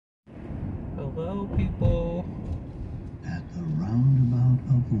Hello, people. At the roundabout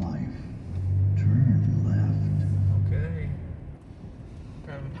of life, turn left. Okay.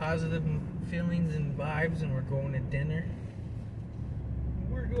 Positive feelings and vibes, and we're going to dinner.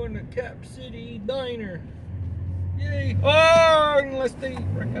 We're going to Cap City Diner. Yay! Oh, unless they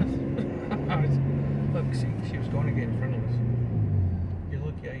wreck us. Look, see, she was going to get in front of us. You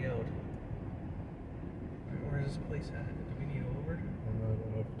look, I yelled. Where's this place at? Do we need over? I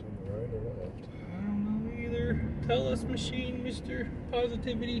don't know if it's on the right or left. I don't know either. Tell us, machine, Mr.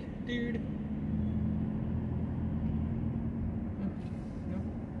 Positivity, dude.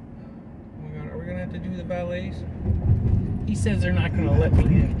 Are we gonna have to do the ballets? He says they're not gonna let me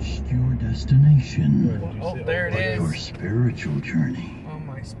in. Reached your destination. Oh, there it is. Your spiritual journey Oh,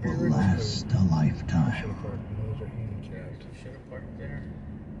 my will spiritual. last a lifetime. Those are handicapped. Should have parked there.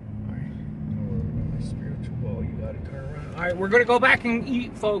 Alright. My spiritual. Oh, you gotta turn around. Alright, we're gonna go back and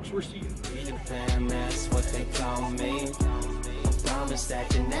eat, folks. We're seeing. That's what they call me. Promise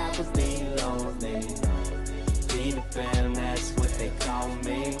that you never be lonely. Be the fan, that's what they call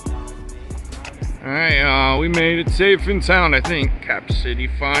me. Alright, we made it safe and sound, I think. Cap City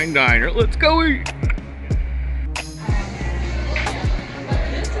Fine Diner. Let's go eat!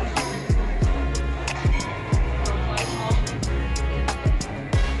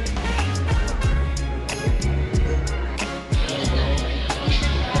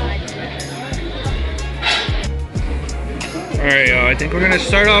 Alright, I think we're gonna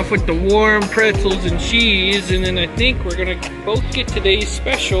start off with the warm pretzels and cheese, and then I think we're gonna both get today's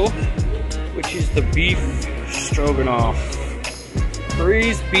special, which is the beef stroganoff.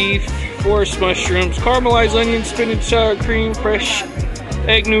 Braised beef, forest mushrooms, caramelized onion, spinach, sour cream, fresh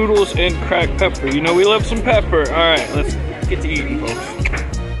egg noodles, and cracked pepper. You know we love some pepper. Alright, let's get to eating, folks.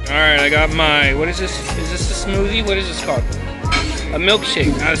 Alright, I got my, what is this? Is this a smoothie? What is this called? A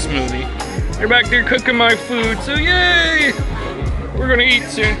milkshake, not a smoothie. They're back there cooking my food, so yay! We're gonna eat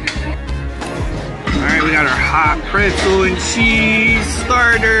soon. Alright, we got our hot pretzel and cheese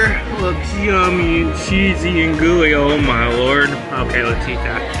starter. Looks yummy and cheesy and gooey. Oh my lord. Okay, let's eat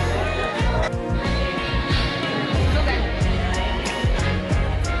that.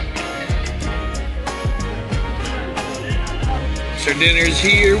 So dinner's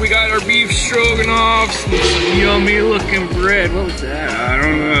here. We got our beef stroganoffs and some yummy looking bread. What was that? I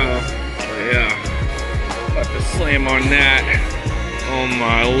don't know. But yeah. About to slam on that. Oh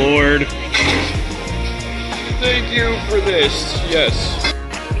my lord. Thank you for this. Yes.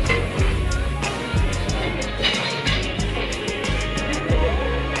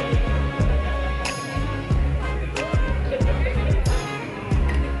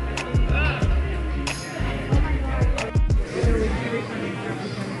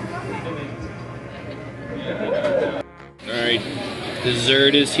 Alright,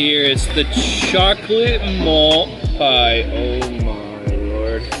 dessert is here. It's the chocolate malt pie. Oh my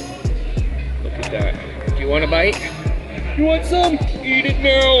lord. Look at that. Do you want a bite? You want some? Eat it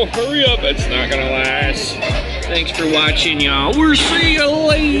now. Hurry up. It's not gonna last. Thanks for watching, y'all. We'll see you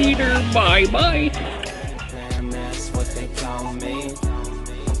later. Bye-bye. That's what they call me.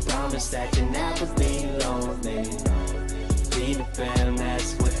 Promise that you never be lonely. Be the fan,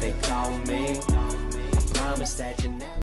 that's what they call me. Promise that you never